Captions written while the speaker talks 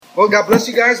Well, God bless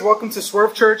you guys. Welcome to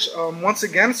Swerve Church once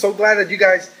again. So glad that you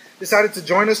guys decided to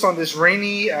join us on this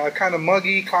rainy, kind of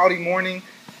muggy, cloudy morning.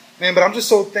 Man, but I'm just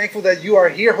so thankful that you are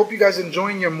here. Hope you guys are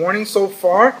enjoying your morning so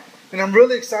far. And I'm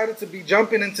really excited to be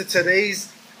jumping into today's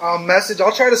message.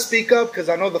 I'll try to speak up because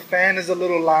I know the fan is a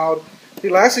little loud. See,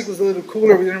 last week was a little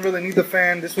cooler. We didn't really need the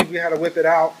fan. This week we had to whip it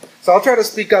out. So I'll try to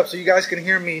speak up so you guys can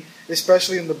hear me,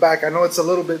 especially in the back. I know it's a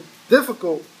little bit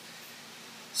difficult.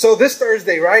 So this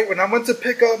Thursday, right, when I went to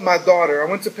pick up my daughter, I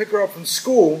went to pick her up from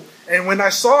school, and when I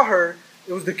saw her,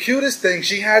 it was the cutest thing.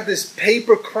 She had this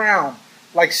paper crown,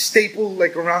 like stapled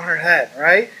like around her head,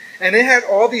 right? And it had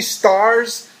all these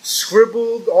stars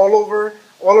scribbled all over,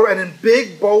 and in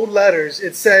big bold letters,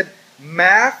 it said,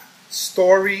 Math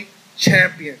Story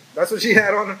Champion. That's what she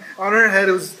had on her head.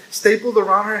 It was stapled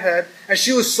around her head, and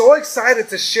she was so excited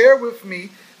to share with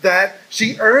me that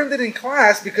she earned it in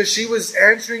class because she was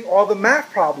answering all the math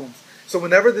problems. So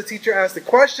whenever the teacher asked a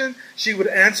question, she would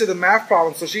answer the math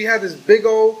problem. So she had this big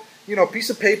old, piece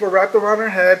of paper wrapped around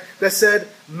her head that said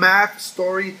Math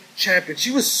Story Champion. She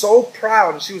was so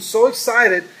proud and she was so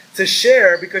excited to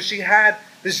share because she had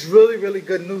this really, really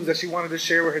good news that she wanted to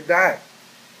share with her dad.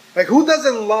 Like, who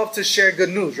doesn't love to share good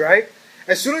news, right?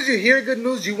 As soon as you hear good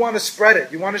news, you want to spread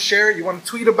it. You want to share it. You want to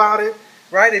tweet about it.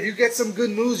 Right? If you get some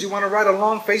good news, you want to write a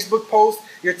long Facebook post,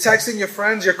 you're texting your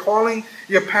friends, you're calling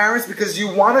your parents because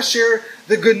you want to share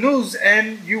the good news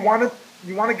and you want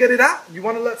to get it out. You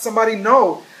want to let somebody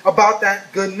know about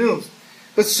that good news.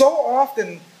 But so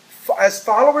often, as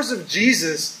followers of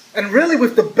Jesus, and really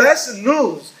with the best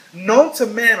news known to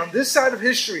man on this side of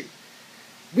history,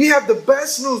 we have the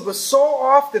best news, but so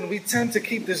often we tend to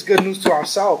keep this good news to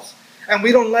ourselves. And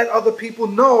we don't let other people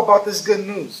know about this good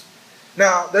news.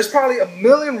 Now, there's probably a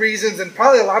million reasons, and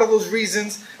probably a lot of those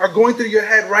reasons are going through your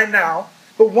head right now.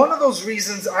 But one of those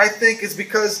reasons, I think, is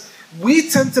because we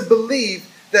tend to believe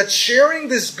that sharing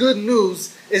this good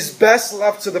news is best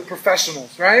left to the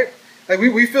professionals, right? Like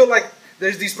we feel like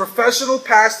there's these professional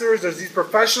pastors, there's these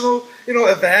professional,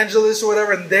 evangelists or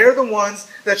whatever, and they're the ones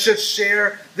that should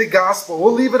share the gospel.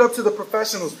 We'll leave it up to the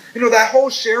professionals. That whole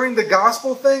sharing the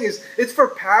gospel thing it's for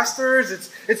pastors,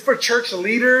 it's for church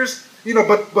leaders.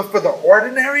 But for the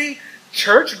ordinary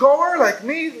churchgoer like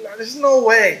me, there's no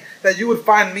way that you would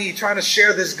find me trying to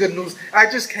share this good news. I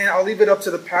just can't. I'll leave it up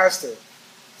to the pastor.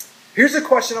 Here's a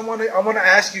question I want to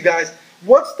ask you guys.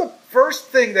 What's the first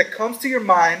thing that comes to your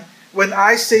mind when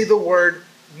I say the word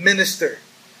minister?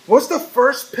 What's the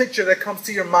first picture that comes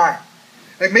to your mind?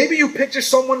 Like maybe you picture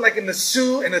someone like in a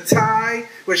suit and a tie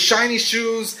with shiny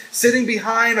shoes sitting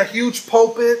behind a huge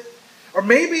pulpit. Or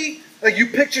maybe like you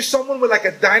picture someone with like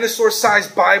a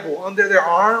dinosaur-sized Bible under their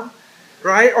arm,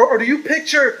 right? Or do you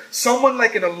picture someone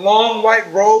like in a long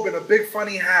white robe and a big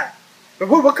funny hat? But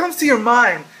what comes to your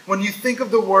mind when you think of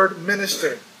the word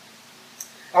minister?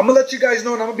 I'm going to let you guys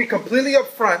know, and I'm going to be completely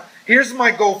upfront. Here's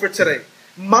my goal for today.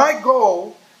 My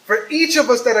goal for each of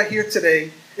us that are here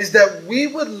today is that we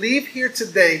would leave here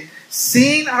today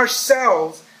seeing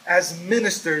ourselves as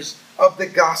ministers of the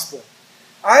gospel.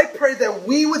 I pray that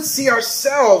we would see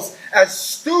ourselves as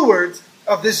stewards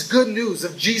of this good news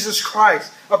of Jesus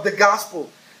Christ, of the gospel.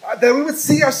 That we would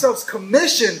see ourselves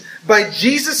commissioned by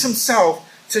Jesus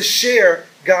himself to share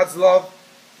God's love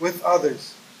with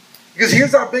others. Because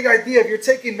here's our big idea. If you're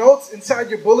taking notes inside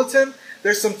your bulletin,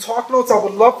 there's some talk notes. I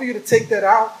would love for you to take that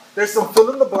out. There's some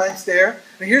fill in the blanks there.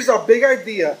 And here's our big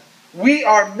idea. We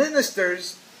are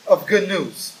ministers of good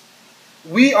news.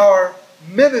 We are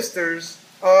ministers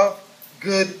of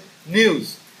good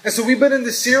news. And so we've been in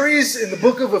the series in the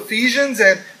book of Ephesians,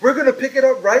 and we're going to pick it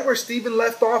up right where Stephen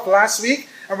left off last week,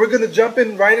 and we're going to jump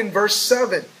in right in verse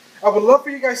 7. I would love for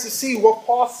you guys to see what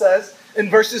Paul says in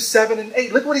verses 7 and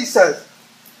 8. Look what he says.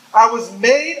 I was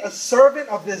made a servant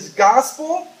of this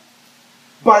gospel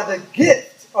by the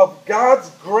gift of God's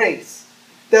grace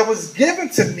that was given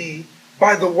to me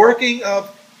by the working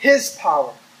of his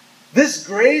power. This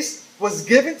grace was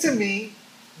given to me,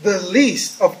 the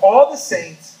least of all the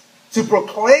saints, to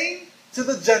proclaim to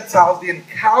the Gentiles the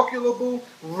incalculable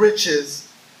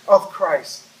riches of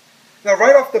Christ. Now,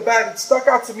 right off the bat, it stuck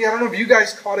out to me. I don't know if you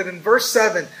guys caught it in verse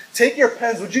 7. Take your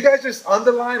pens. Would you guys just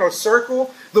underline or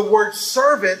circle the word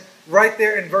servant right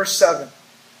there in verse 7?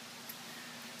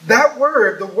 That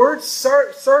word, the word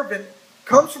servant,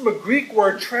 comes from a Greek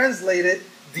word translated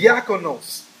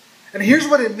diakonos. And here's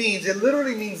what it means. It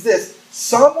literally means this.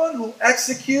 Someone who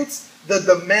executes the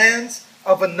demands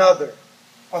of another.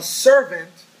 A servant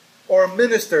or a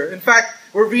minister. In fact,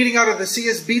 we're reading out of the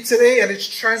CSB today and it's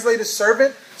translated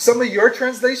servant. Some of your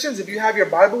translations, if you have your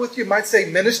Bible with you, might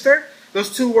say minister.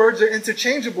 Those two words are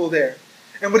interchangeable there.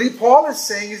 And what Paul is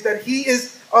saying is that he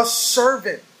is a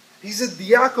servant. He's a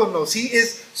diakonos. He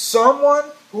is someone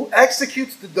who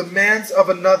executes the demands of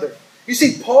another. You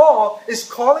see, Paul is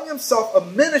calling himself a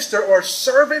minister or a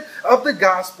servant of the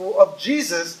gospel of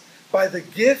Jesus by the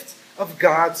gift of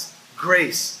God's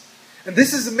grace. And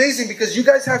this is amazing because you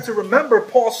guys have to remember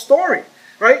Paul's story,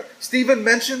 right? Stephen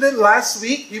mentioned it last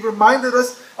week. He reminded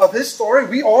us of his story.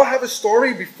 We all have a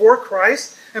story before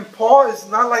Christ, and Paul is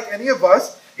not like any of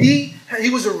us. He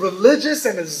was a religious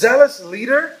and a zealous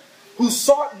leader who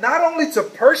sought not only to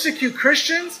persecute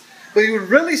Christians, but he would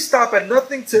really stop at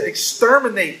nothing to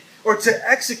exterminate or to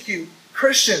execute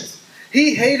Christians.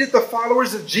 He hated the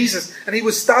followers of Jesus, and he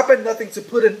would stop at nothing to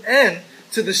put an end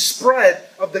to the spread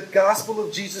of the gospel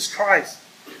of Jesus Christ.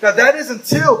 Now that is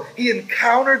until he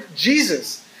encountered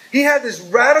Jesus. He had this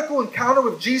radical encounter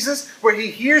with Jesus where he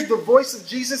hears the voice of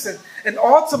Jesus and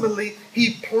ultimately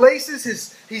he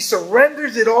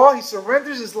surrenders it all. He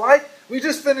surrenders his life. We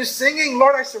just finished singing,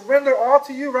 Lord, I surrender all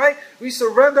to you, right? We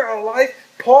surrender our life.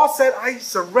 Paul said, I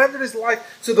surrendered his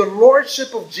life to the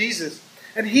lordship of Jesus.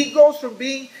 And he goes from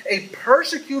being a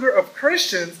persecutor of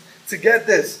Christians to, get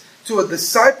this, to a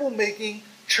disciple-making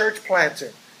church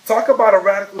planter. Talk about a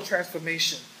radical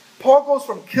transformation. Paul goes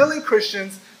from killing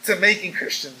Christians to making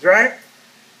Christians, right?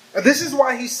 And this is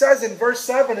why he says in verse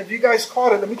 7, if you guys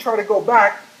caught it, let me try to go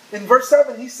back. In verse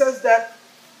 7, he says that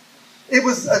it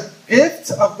was a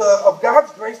gift of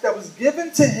God's grace that was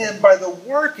given to him by the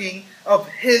working of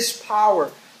his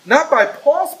power. Not by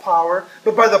Paul's power,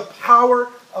 but by the power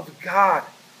of God.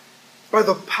 By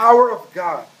the power of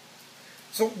God.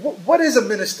 So what is a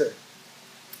minister?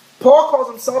 Paul calls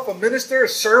himself a minister, a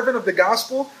servant of the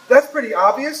gospel. That's pretty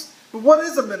obvious. But what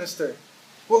is a minister?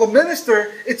 Well, a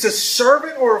minister, it's a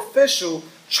servant or official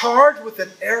charged with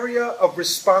an area of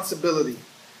responsibility.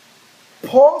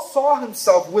 Paul saw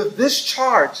himself with this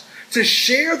charge to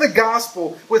share the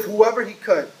gospel with whoever he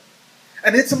could.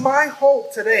 And it's my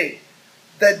hope today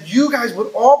that you guys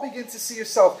would all begin to see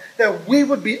yourself, that we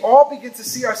would all begin to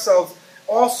see ourselves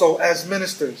also as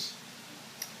ministers.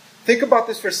 Think about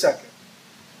this for a second.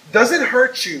 Does it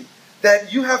hurt you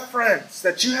that you have friends,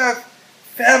 that you have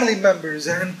family members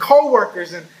and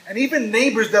co-workers and even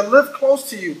neighbors that live close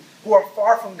to you who are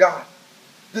far from God?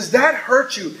 Does that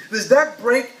hurt you? Does that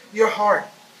break your heart?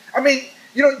 I mean,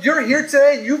 you're here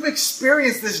today and you've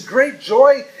experienced this great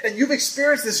joy and you've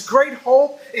experienced this great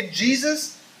hope in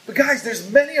Jesus. But guys, there's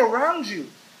many around you,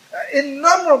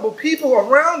 innumerable people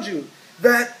around you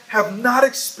that have not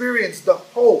experienced the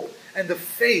hope and the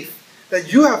faith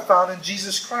that you have found in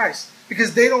Jesus Christ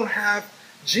because they don't have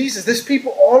Jesus. There's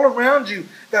people all around you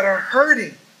that are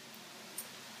hurting.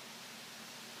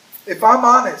 If I'm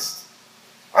honest,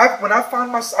 I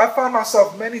found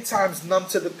myself many times numb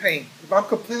to the pain. If I'm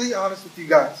completely honest with you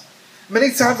guys,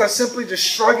 many times I simply just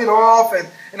shrug it off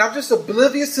and I'm just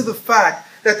oblivious to the fact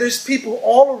that there's people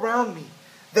all around me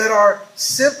that are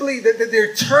simply, that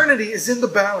their eternity is in the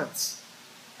balance.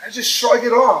 I just shrug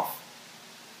it off.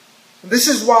 And this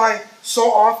is why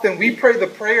so often we pray the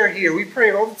prayer here. We pray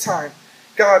it all the time.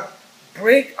 God,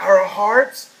 break our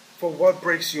hearts for what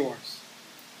breaks yours.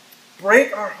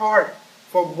 Break our heart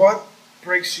for what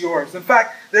breaks yours. In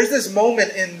fact, there's this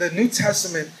moment in the New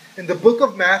Testament, in the book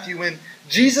of Matthew, when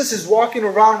Jesus is walking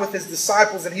around with his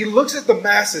disciples and he looks at the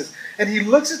masses and he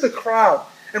looks at the crowd.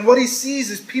 And what he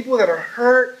sees is people that are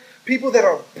hurt, people that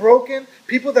are broken,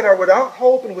 people that are without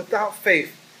hope and without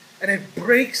faith. And it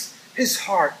breaks his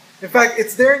heart. In fact,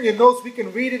 it's there in your notes. We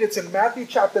can read it. It's in Matthew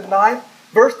chapter 9,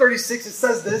 verse 36. It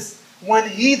says this: when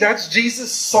he, that's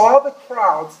Jesus, saw the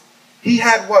crowds, he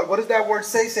had what? What does that word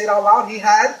say? Say it out loud. He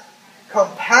had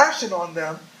compassion on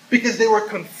them because they were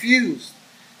confused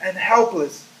and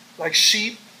helpless like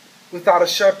sheep without a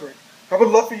shepherd. I would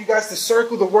love for you guys to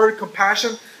circle the word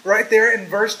compassion right there in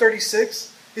verse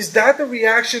 36. Is that the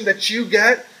reaction that you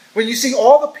get when you see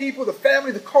all the people, the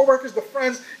family, the co-workers, the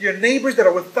friends, your neighbors that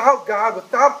are without God,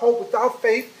 without hope, without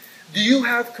faith? Do you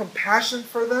have compassion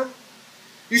for them?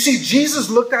 You see, Jesus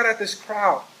looked out at this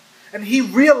crowd and he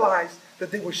realized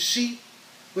that they were sheep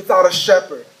without a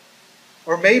shepherd.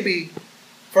 Or maybe,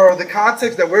 for the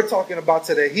context that we're talking about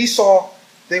today, he saw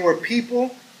they were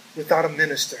people without a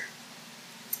minister.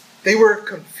 They were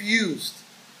confused.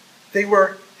 They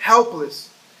were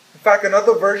helpless. In fact,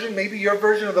 another version, maybe your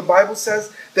version of the Bible,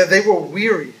 says that they were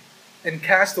weary and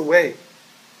cast away.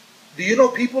 Do you know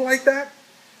people like that?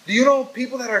 Do you know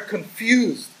people that are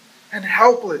confused and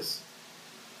helpless?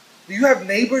 Do you have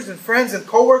neighbors and friends and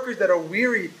co-workers that are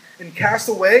wearied and cast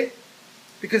away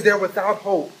because they're without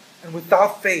hope and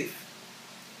without faith?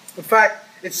 In fact,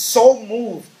 it so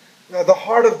moved the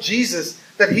heart of Jesus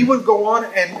that he would go on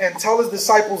and tell his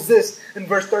disciples this. In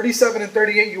verse 37 and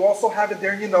 38, you also have it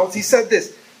there in your notes. He said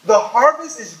this: The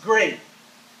harvest is great,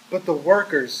 but the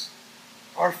workers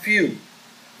are few.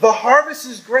 The harvest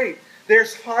is great.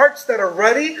 There's hearts that are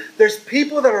ready. There's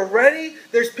people that are ready.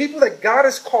 There's people that God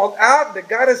has called out, that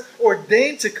God has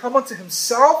ordained to come unto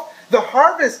himself. The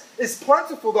harvest is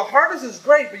plentiful. The harvest is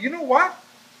great. But you know what?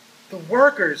 The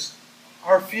workers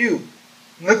are few.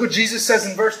 And look what Jesus says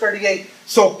in verse 38.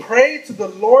 So pray to the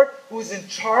Lord who is in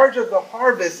charge of the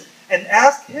harvest and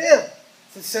ask him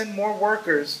to send more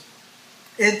workers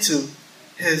into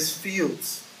his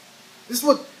fields. This is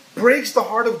what breaks the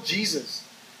heart of Jesus.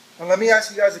 And let me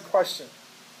ask you guys a question.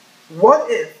 What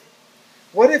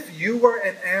if you were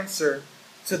an answer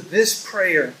to this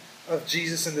prayer of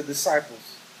Jesus and the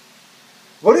disciples?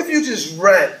 What if you just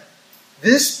read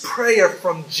this prayer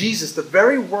from Jesus, the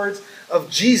very words of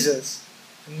Jesus,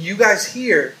 and you guys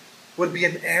here would be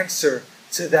an answer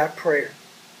to that prayer?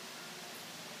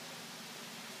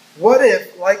 What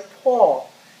if, like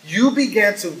Paul, you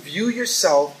began to view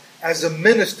yourself as a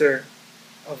minister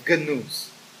of good news?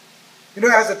 You know,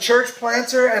 as a church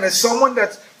planter and as someone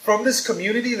that's from this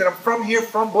community, that I'm from here,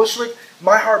 from Bushwick,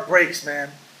 my heart breaks,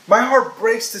 man. My heart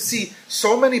breaks to see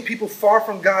so many people far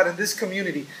from God in this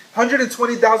community.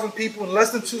 120,000 people in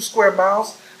less than 2 square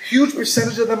miles. Huge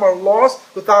percentage of them are lost,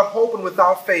 without hope and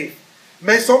without faith.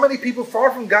 Man, so many people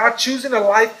far from God, choosing a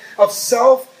life of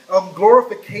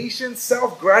self-glorification,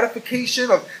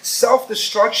 self-gratification, of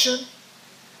self-destruction.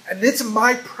 And it's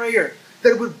my prayer that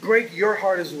it would break your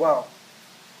heart as well.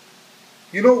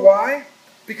 You know why?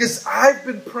 Because I've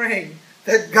been praying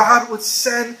that God would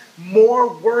send more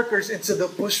workers into the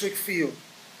Bushwick field.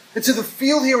 Into the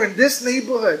field here in this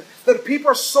neighborhood. That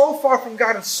people are so far from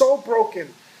God and so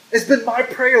broken. It's been my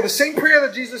prayer, the same prayer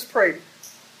that Jesus prayed.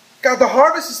 God, the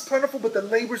harvest is plentiful, but the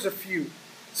laborers are few.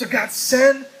 So God,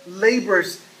 send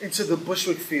laborers into the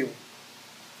Bushwick field.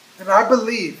 And I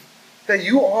believe that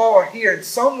you all are here in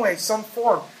some way, some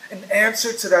form, an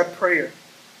answer to that prayer.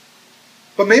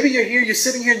 But maybe you're here, you're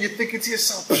sitting here and you're thinking to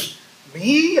yourself,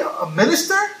 me, a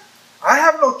minister? I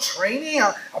have no training.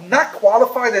 I'm not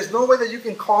qualified. There's no way that you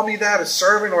can call me that, a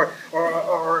servant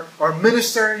or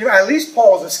minister. You know, at least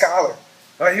Paul was a scholar.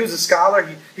 Right? He was a scholar.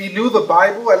 He knew the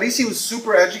Bible. At least he was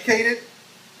super educated.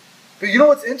 But you know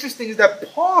what's interesting is that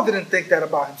Paul didn't think that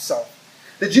about himself.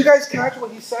 Did you guys catch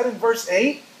what he said in verse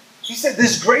 8? He said,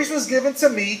 this grace was given to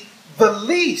me, the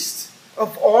least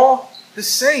of all the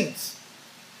saints.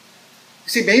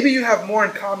 See, maybe you have more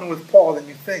in common with Paul than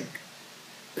you think.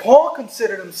 Paul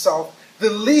considered himself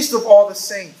the least of all the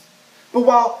saints. But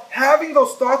while having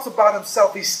those thoughts about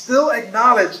himself, he still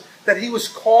acknowledged that he was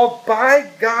called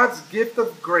by God's gift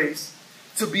of grace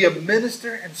to be a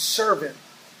minister and servant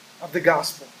of the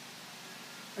gospel.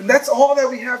 And that's all that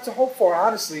we have to hope for,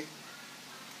 honestly.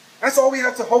 That's all we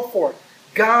have to hope for.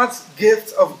 God's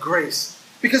gift of grace.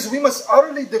 Because we must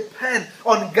utterly depend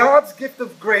on God's gift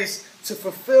of grace to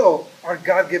fulfill our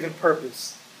God-given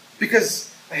purpose.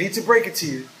 Because, I hate to break it to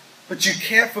you, but you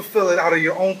can't fulfill it out of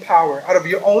your own power, out of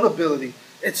your own ability.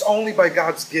 It's only by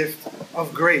God's gift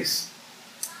of grace.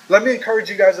 Let me encourage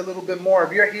you guys a little bit more.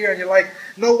 If you're here and you're like,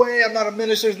 no way, I'm not a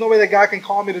minister, there's no way that God can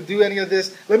call me to do any of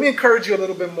this, let me encourage you a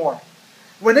little bit more.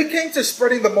 When it came to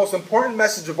spreading the most important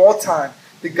message of all time,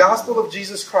 the gospel of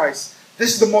Jesus Christ,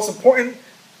 this is the most important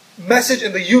message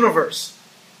in the universe.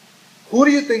 Who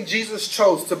do you think Jesus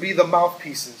chose to be the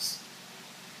mouthpieces?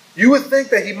 You would think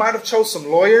that he might have chose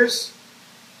some lawyers.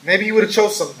 Maybe he would have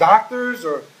chose some doctors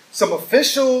or some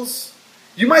officials.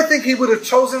 You might think he would have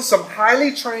chosen some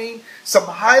highly trained, some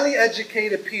highly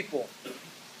educated people.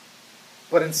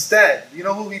 But instead, you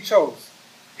know who he chose?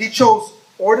 He chose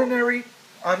ordinary,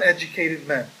 uneducated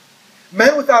men.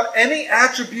 Men without any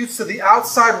attributes to the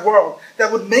outside world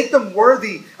that would make them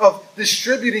worthy of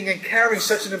distributing and carrying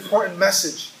such an important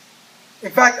message.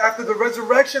 In fact, after the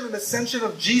resurrection and ascension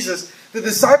of Jesus, the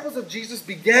disciples of Jesus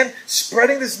began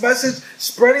spreading this message,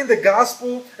 spreading the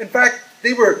gospel. In fact,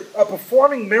 they were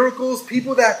performing miracles.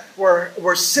 People that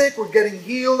were sick were getting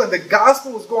healed, and the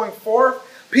gospel was going forth.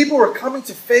 People were coming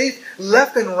to faith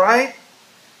left and right.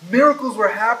 Miracles were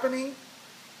happening.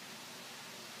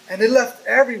 And it left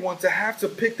everyone to have to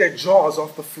pick their jaws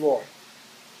off the floor.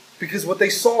 Because what they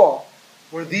saw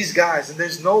were these guys, and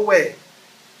there's no way.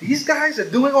 These guys are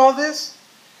doing all this?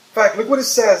 In fact, look what it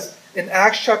says in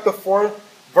Acts chapter 4,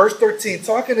 verse 13.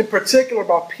 Talking in particular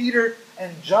about Peter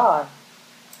and John.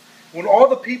 When all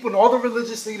the people and all the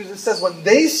religious leaders, it says, when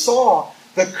they saw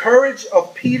the courage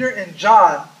of Peter and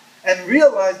John and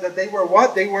realized that they were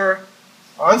what? They were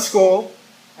unschooled.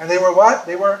 And they were what?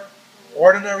 They were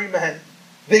ordinary men.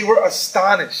 They were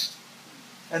astonished.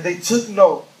 And they took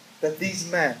note that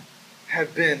these men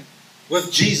had been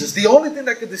with Jesus. The only thing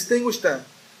that could distinguish them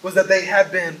was that they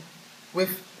had been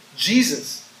with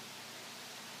Jesus.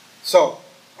 So,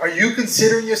 are you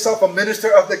considering yourself a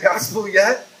minister of the gospel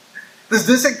yet? Does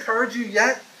this encourage you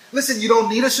yet? Listen, you don't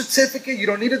need a certificate. You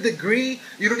don't need a degree.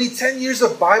 You don't need 10 years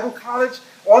of Bible college.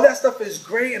 All that stuff is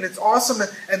great and it's awesome.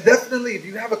 And definitely, if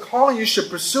you have a calling, you should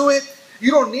pursue it.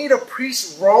 You don't need a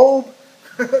priest's robe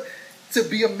to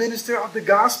be a minister of the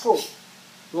gospel.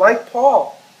 Like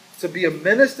Paul, to be a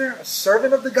minister, a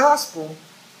servant of the gospel,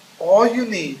 all you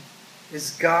need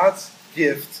is God's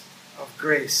gift of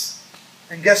grace.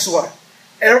 And guess what?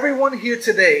 Everyone here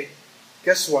today,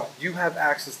 guess what? You have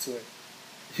access to it.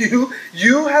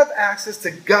 You have access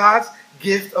to God's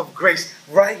gift of grace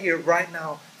right here, right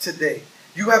now, today.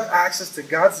 You have access to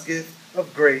God's gift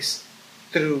of grace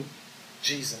through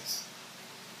Jesus.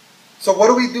 So what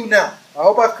do we do now? I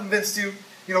hope I've convinced you.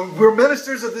 We're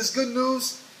ministers of this good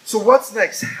news. So what's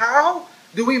next? How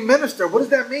do we minister? What does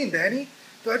that mean, Danny?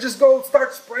 Do I just go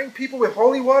start spraying people with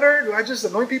holy water? Do I just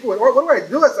anoint people with oil? What do I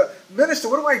do as a minister?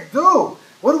 What do I do?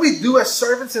 What do we do as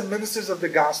servants and ministers of the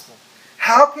gospel?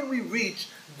 How can we reach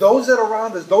those that are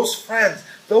around us, those friends,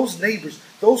 those neighbors,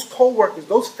 those co-workers,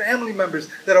 those family members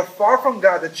that are far from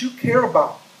God that you care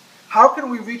about? How can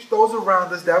we reach those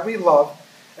around us that we love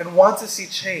and want to see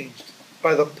changed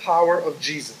by the power of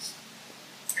Jesus?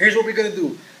 Here's what we're going to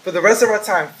do for the rest of our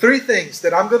time. 3 things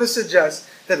that I'm going to suggest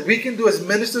that we can do as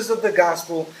ministers of the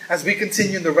gospel as we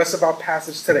continue in the rest of our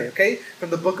passage today, okay? From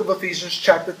the book of Ephesians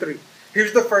chapter 3.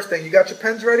 Here's the first thing. You got your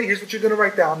pens ready? Here's what you're going to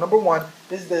write down. Number 1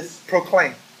 is this: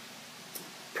 proclaim.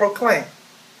 Proclaim.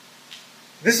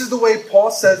 This is the way Paul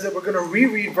says it. We're going to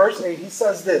reread verse 8. He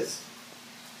says this: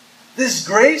 "This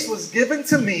grace was given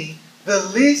to me, the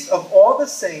least of all the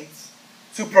saints,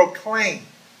 to proclaim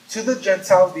to the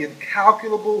Gentiles the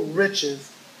incalculable riches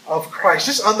of Christ."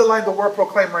 Just underline the word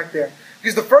proclaim right there.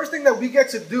 Because the first thing that we get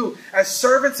to do as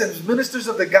servants and ministers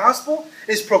of the gospel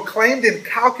is proclaim the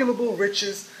incalculable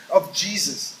riches of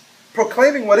Jesus.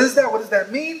 Proclaiming, what is that? What does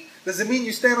that mean? Does it mean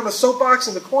you stand on a soapbox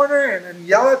in the corner and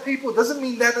yell at people? It doesn't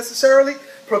mean that necessarily.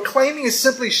 Proclaiming is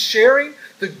simply sharing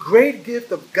the great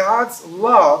gift of God's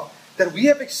love that we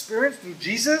have experienced through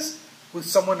Jesus with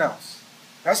someone else.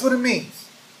 That's what it means.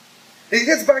 It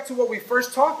gets back to what we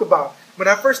first talked about. When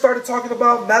I first started talking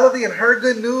about Melody and her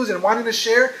good news and wanting to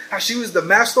share how she was the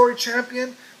Mass Story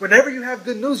champion. Whenever you have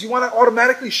good news, you want to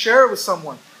automatically share it with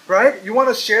someone, right? You want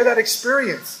to share that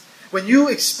experience. When you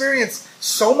experience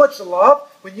so much love,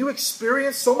 when you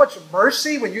experience so much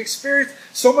mercy, when you experience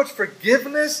so much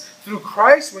forgiveness through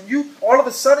Christ, when you all of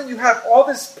a sudden you have all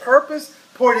this purpose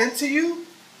poured into you,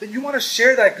 then you want to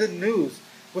share that good news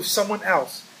with someone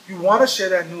else. You want to share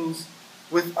that news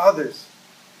with others.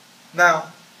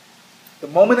 Now, the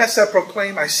moment I said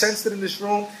proclaim, I sensed it in this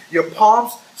room. Your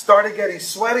palms started getting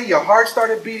sweaty. Your heart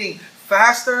started beating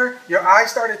faster. Your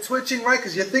eyes started twitching, right?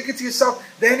 Because you're thinking to yourself,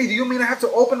 Danny, do you mean I have to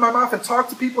open my mouth and talk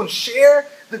to people and share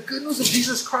the good news of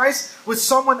Jesus Christ with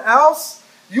someone else?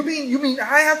 You mean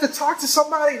I have to talk to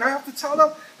somebody and I have to tell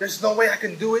them? There's no way I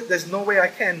can do it. There's no way I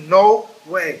can. No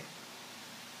way.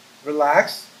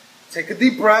 Relax. Take a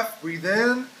deep breath. Breathe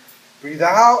in. Breathe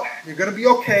out. You're going to be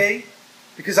okay.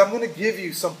 Because I'm going to give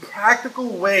you some practical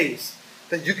ways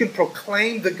that you can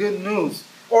proclaim the good news.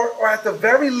 Or at the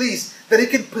very least, that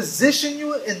it can position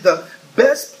you in the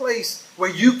best place where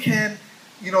you can,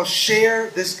 share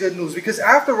this good news. Because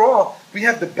after all, we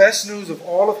have the best news of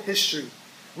all of history.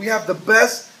 We have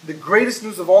the greatest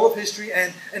news of all of history.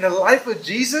 And the life of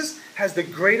Jesus has the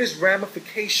greatest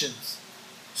ramifications.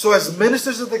 So as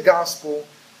ministers of the gospel,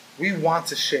 we want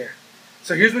to share.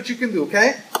 So here's what you can do,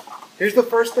 okay? Here's the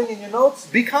first thing in your notes.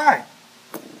 Be kind.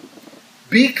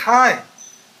 Be kind.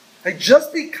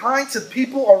 Just be kind to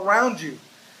people around you.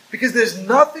 Because there's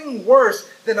nothing worse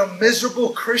than a miserable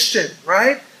Christian,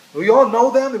 right? We all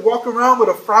know them. They walk around with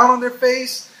a frown on their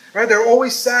face, right? They're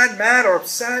always sad, mad, or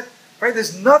upset, right?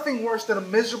 There's nothing worse than a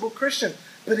miserable Christian.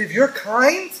 But if you're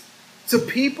kind to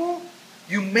people,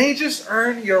 you may just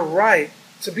earn your right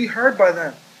to be heard by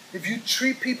them. If you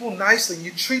treat people nicely,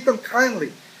 you treat them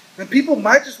kindly, then people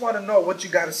might just want to know what you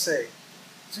got to say.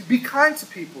 So be kind to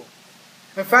people.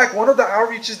 In fact, one of the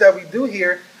outreaches that we do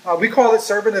here, we call it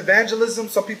servant evangelism.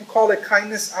 Some people call it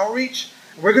kindness outreach.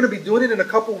 We're going to be doing it in a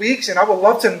couple weeks, and I would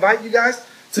love to invite you guys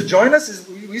to join us.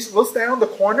 We'll stand on the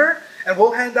corner, and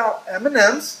we'll hand out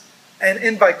M&Ms and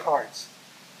invite cards.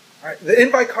 All right, the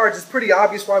invite cards is pretty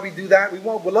obvious why we do that. We'd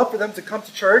love for them to come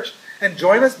to church and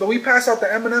join us, but we pass out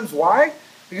the M&Ms. Why?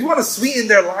 Because we want to sweeten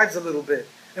their lives a little bit.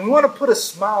 And we want to put a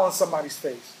smile on somebody's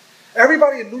face.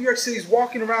 Everybody in New York City is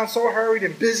walking around so hurried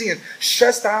and busy and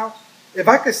stressed out. If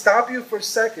I could stop you for a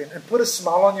second and put a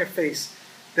smile on your face,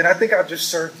 then I think I've just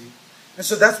served you. And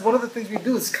so that's one of the things we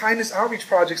do is kindness outreach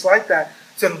projects like that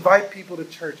to invite people to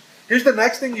church. Here's the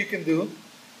next thing you can do.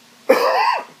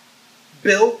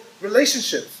 Build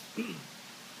relationships.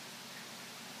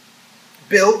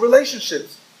 Build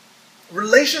relationships.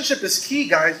 Relationship is key,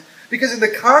 guys, because in the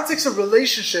context of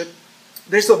relationship,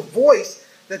 there's a voice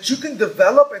that you can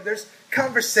develop and there's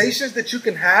conversations that you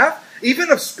can have,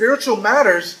 even of spiritual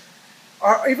matters.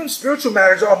 Even spiritual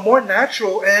matters are more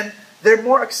natural and they're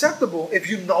more acceptable if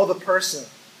you know the person,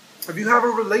 if you have a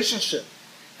relationship.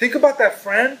 Think about that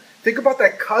friend. Think about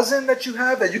that cousin that you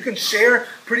have that you can share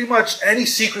pretty much any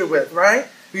secret with, right?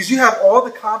 Because you have all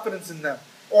the confidence in them.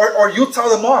 Or you tell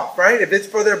them off, right? If it's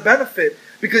for their benefit.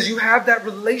 Because you have that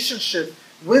relationship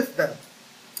with them.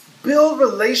 Build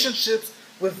relationships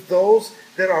with those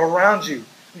that are around you.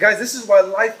 Guys, this is why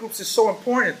life groups is so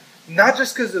important. Not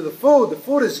just because of the food. The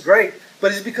food is great.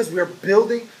 But it's because we are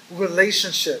building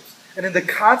relationships. And in the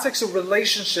context of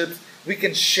relationships, we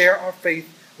can share our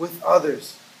faith with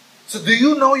others. So do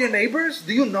you know your neighbors?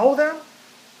 Do you know them?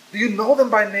 Do you know them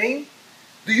by name?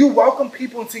 Do you welcome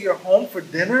people into your home for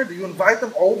dinner? Do you invite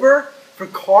them over for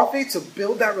coffee to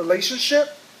build that relationship?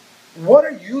 What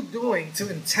are you doing to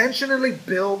intentionally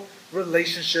build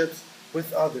relationships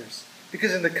with others?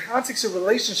 Because in the context of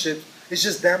relationships, it's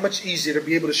just that much easier to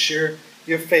be able to share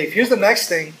your faith. Here's the next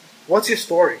thing. What's your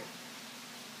story?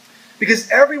 Because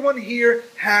everyone here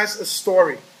has a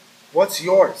story. What's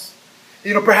yours?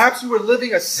 Perhaps you were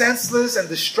living a senseless and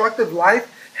destructive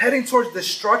life, heading towards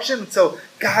destruction until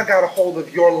God got a hold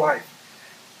of your life.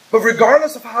 But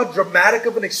regardless of how dramatic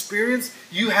of an experience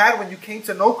you had when you came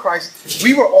to know Christ,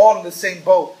 we were all in the same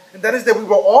boat. And that is that we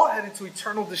were all heading to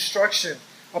eternal destruction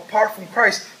apart from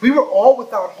Christ. We were all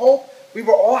without hope. We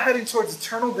were all heading towards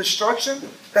eternal destruction.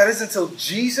 That is until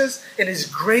Jesus, in His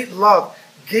great love,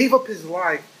 gave up His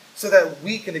life so that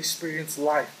we can experience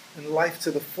life and life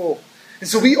to the full. And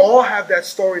so we all have that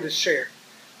story to share.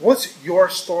 What's your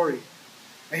story?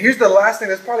 And here's the last thing.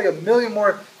 There's probably a million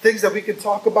more things that we can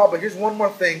talk about, but here's one more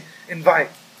thing. Invite.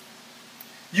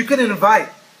 You can invite.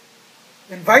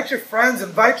 Invite your friends,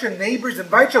 invite your neighbors,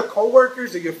 invite your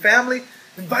coworkers or your family.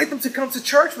 Invite them to come to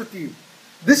church with you.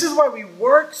 This is why we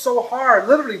work so hard,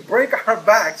 literally break our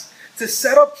backs, to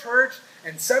set up church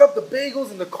and set up the bagels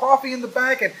and the coffee in the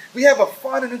back. And we have a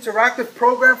fun and interactive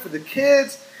program for the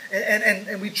kids.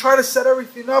 And we try to set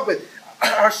everything up. But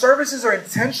our services are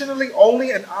intentionally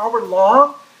only an hour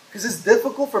long because it's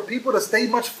difficult for people to stay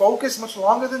much focused much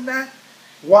longer than that.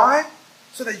 Why?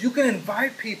 So that you can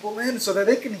invite people in so that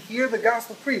they can hear the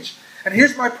gospel preached. And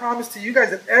here's my promise to you guys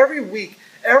that every week,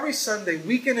 every Sunday,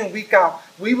 week in and week out,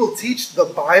 we will teach the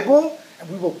Bible and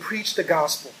we will preach the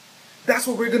gospel. That's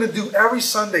what we're going to do every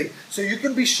Sunday. So you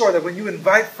can be sure that when you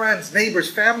invite friends, neighbors,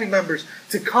 family members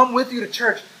to come with you to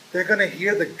church, they're going to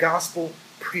hear the gospel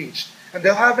preached. And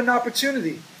they'll have an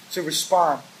opportunity to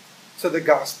respond to the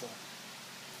gospel.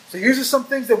 So here's just some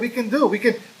things that we can do. We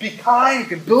can be kind, you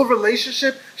can build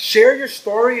relationship, share your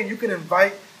story, and you can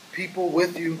invite people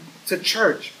with you to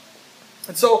church.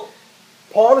 And so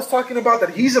Paul is talking about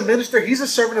that he's a minister, he's a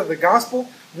servant of the gospel.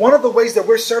 One of the ways that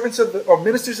we're servants of or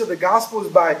ministers of the gospel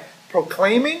is by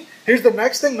proclaiming. Here's the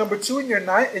next thing, number 2 in your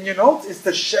notes, is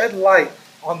to shed light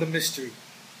on the mystery.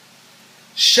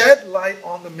 Shed light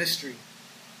on the mystery.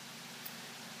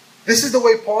 This is the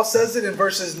way Paul says it in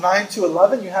verses 9 to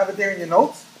 11. You have it there in your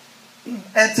notes.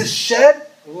 And to shed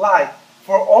light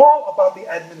for all about the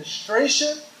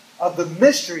administration of the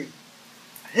mystery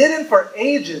hidden for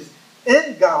ages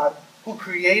in God who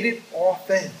created all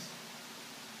things.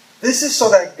 This is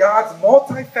so that God's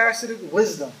multifaceted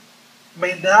wisdom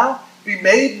may now be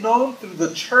made known through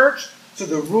the church to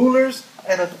the rulers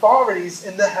and authorities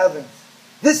in the heavens.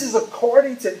 This is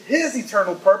according to His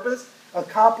eternal purpose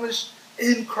accomplished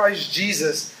in Christ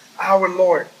Jesus our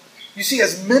Lord. You see,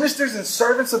 as ministers and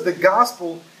servants of the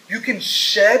gospel, you can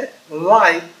shed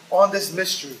light on this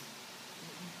mystery.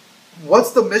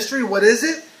 What's the mystery? What is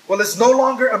it? Well, it's no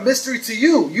longer a mystery to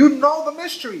you. You know the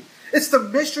mystery. It's the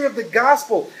mystery of the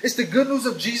gospel. It's the good news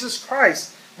of Jesus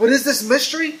Christ. What is this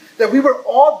mystery? That we were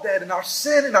all dead in our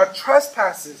sin and our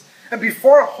trespasses. And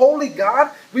before a holy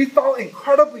God, we fell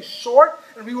incredibly short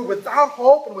and we were without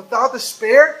hope and without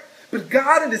despair. But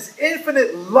God, in His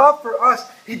infinite love for us,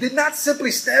 He did not simply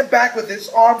stand back with His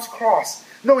arms crossed.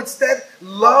 No, instead,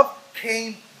 love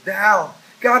came down.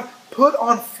 God put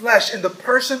on flesh in the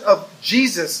person of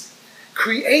Jesus.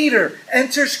 Creator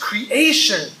enters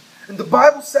creation. And the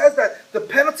Bible says that the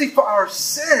penalty for our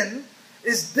sin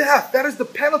is death. That is the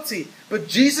penalty. But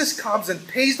Jesus comes and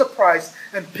pays the price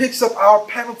and picks up our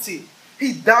penalty.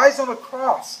 He dies on a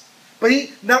cross. But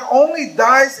He not only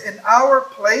dies in our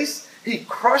place, He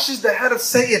crushes the head of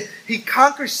Satan. He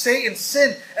conquers Satan,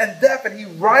 sin, and death, and he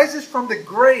rises from the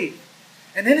grave.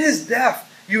 And in his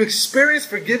death, you experience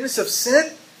forgiveness of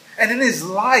sin, and in his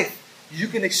life, you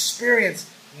can experience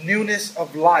newness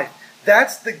of life.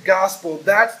 That's the gospel.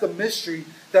 That's the mystery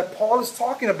that Paul is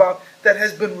talking about that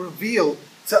has been revealed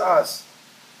to us.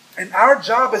 And our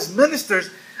job as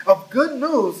ministers of good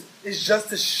news is just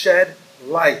to shed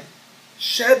light.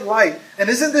 Shed light. And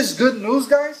isn't this good news,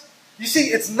 guys? You see,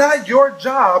 it's not your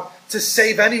job to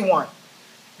save anyone.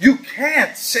 You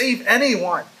can't save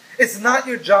anyone. It's not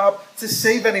your job to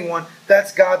save anyone.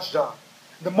 That's God's job.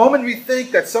 The moment we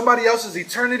think that somebody else's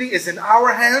eternity is in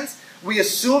our hands, we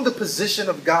assume the position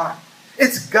of God.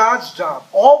 It's God's job.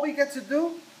 All we get to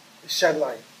do is shed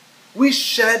light. We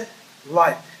shed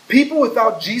light. People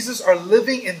without Jesus are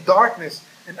living in darkness,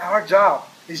 and our job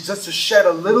is just to shed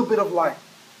a little bit of light.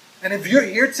 And if you're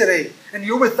here today and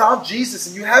you're without Jesus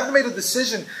and you haven't made a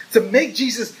decision to make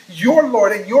Jesus your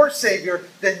Lord and your Savior,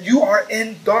 then you are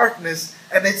in darkness,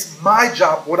 and it's my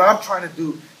job, what I'm trying to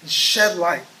do, is shed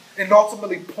light and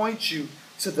ultimately point you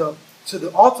to the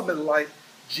ultimate light,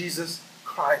 Jesus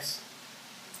Christ.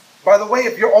 By the way,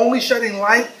 if you're only shedding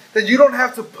light, then you don't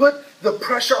have to put the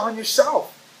pressure on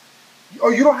yourself.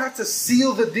 Or you don't have to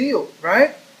seal the deal,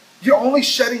 right? You're only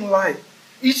shedding light.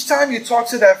 Each time you talk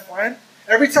to that friend,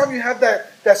 every time you have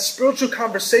that spiritual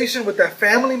conversation with that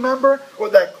family member or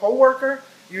that coworker,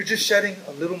 you're just shedding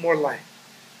a little more light.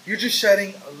 You're just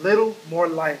shedding a little more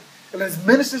light. And as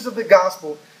ministers of the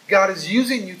gospel, God is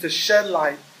using you to shed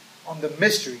light on the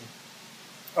mystery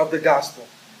of the gospel.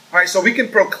 All right, so we can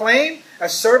proclaim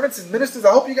as servants and ministers.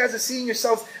 I hope you guys are seeing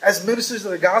yourselves as ministers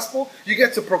of the gospel. You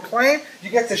get to proclaim, you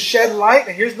get to shed light.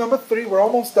 And here's number 3, we're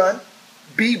almost done.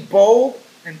 Be bold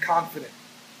and confident.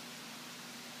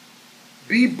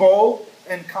 Be bold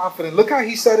and confident. Look how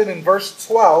he said it in verse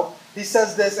 12. He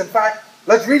says this. In fact,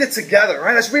 let's read it together,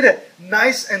 right? Let's read it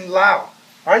nice and loud.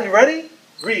 All right, you ready?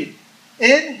 Read.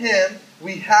 In him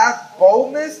we have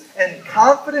boldness and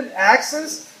confident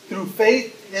access through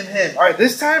faith in him. All right,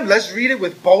 this time let's read it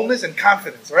with boldness and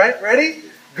confidence. All right, ready?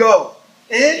 Go.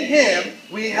 In him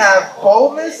we have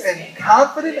boldness and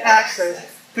confident access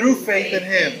through faith in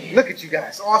him. Look at you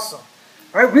guys. Awesome.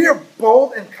 All right, we are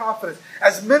bold and confident.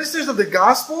 As ministers of the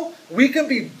gospel, we can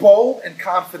be bold and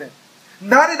confident.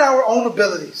 Not in our own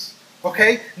abilities,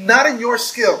 okay? Not in your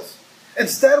skills.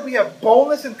 Instead, we have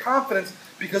boldness and confidence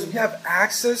because we have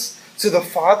access to the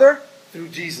Father through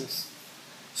Jesus.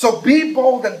 So be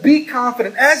bold and be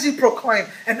confident as you proclaim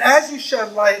and as you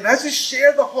shed light and as you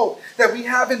share the hope that we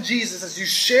have in Jesus, as you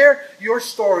share your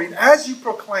story and as you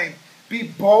proclaim, be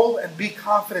bold and be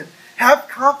confident. Have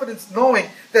confidence knowing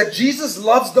that Jesus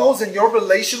loves those in your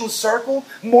relational circle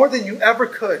more than you ever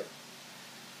could.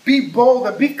 Be bold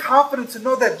and be confident to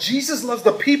know that Jesus loves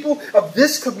the people of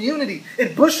this community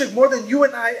in Bushwick more than you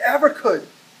and I ever could.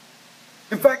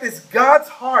 In fact, it's God's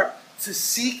heart to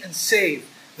seek and save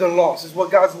the lost, is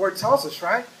what God's word tells us,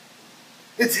 right?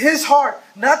 It's his heart,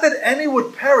 not that any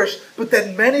would perish, but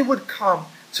that many would come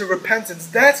to repentance.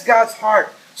 That's God's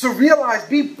heart. So realize,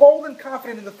 be bold and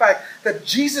confident in the fact that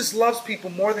Jesus loves people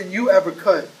more than you ever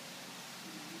could.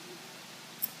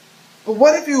 But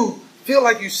what if you feel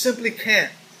like you simply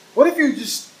can't? What if you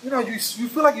just, you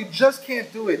feel like you just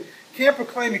can't do it? Can't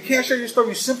proclaim, you can't share your story,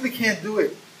 you simply can't do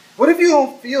it. What if you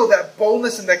don't feel that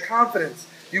boldness and that confidence?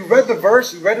 You read the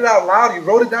verse, you read it out loud, you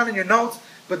wrote it down in your notes,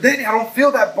 but then I don't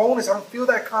feel that boldness, I don't feel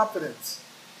that confidence.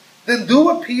 Then do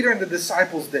what Peter and the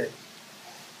disciples did.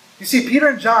 You see, Peter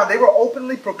and John, they were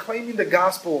openly proclaiming the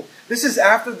gospel. This is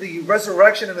after the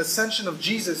resurrection and ascension of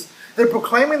Jesus. They're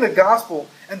proclaiming the gospel,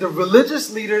 and the religious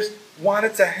leaders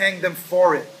wanted to hang them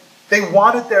for it. They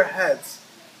wanted their heads.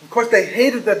 Of course, they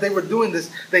hated that they were doing this.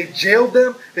 They jailed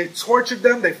them, they tortured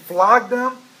them, they flogged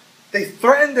them, they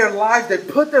threatened their lives, they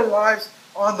put their lives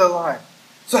on the line.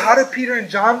 So how did Peter and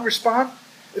John respond?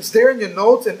 It's there in your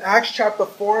notes in Acts chapter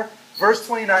 4, verse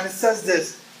 29. It says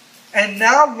this, "And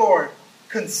now, Lord,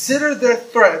 consider their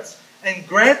threats and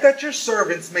grant that your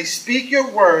servants may speak your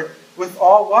word with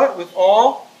all what? With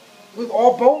all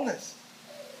boldness."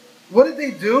 What did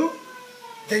they do?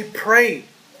 They prayed.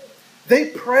 They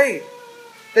prayed.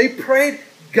 They prayed,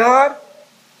 God,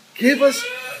 give us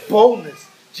boldness.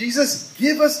 Jesus,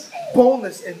 give us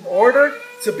boldness in order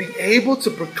to be able to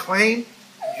proclaim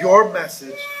your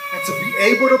message and to be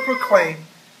able to proclaim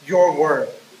your word.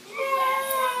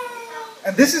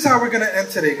 And this is how we're going to end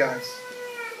today, guys.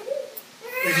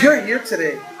 If you're here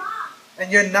today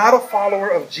and you're not a follower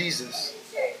of Jesus,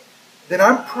 then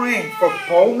I'm praying for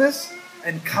boldness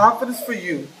and confidence for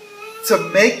you to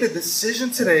make the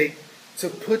decision today to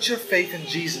put your faith in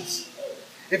Jesus.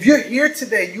 If you're here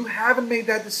today, you haven't made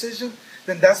that decision,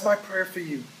 then that's my prayer for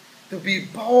you. To be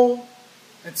bold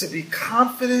and to be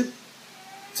confident,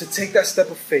 to take that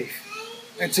step of faith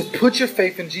and to put your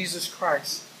faith in Jesus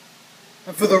Christ.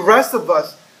 And for the rest of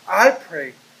us, I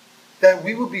pray that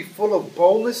we will be full of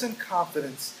boldness and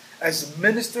confidence as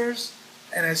ministers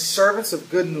and as servants of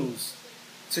good news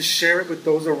to share it with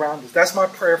those around us. That's my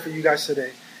prayer for you guys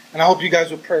today. And I hope you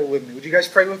guys will pray with me. Would you guys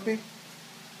pray with me?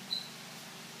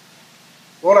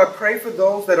 Lord, I pray for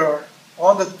those that are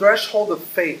on the threshold of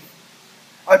faith.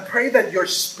 I pray that your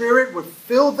Spirit would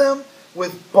fill them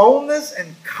with boldness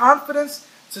and confidence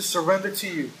to surrender to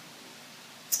you.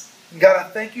 And God, I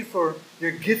thank you for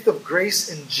your gift of grace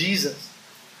in Jesus.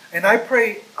 And I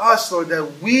pray us, Lord,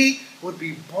 that we would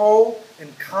be bold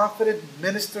and confident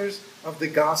ministers of the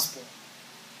gospel.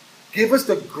 Give us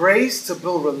the grace to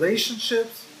build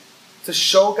relationships, to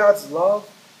show God's love,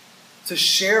 to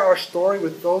share our story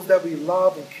with those that we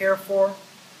love and care for,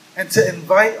 and to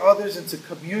invite others into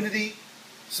community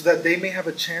so that they may have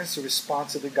a chance to respond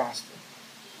to the gospel.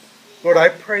 Lord, I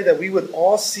pray that we would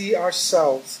all see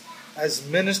ourselves as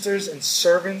ministers and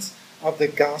servants of the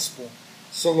gospel.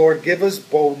 So, Lord, give us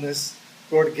boldness.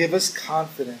 Lord, give us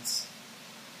confidence.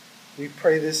 We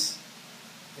pray this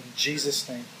in Jesus'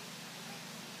 name.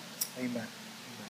 Amen.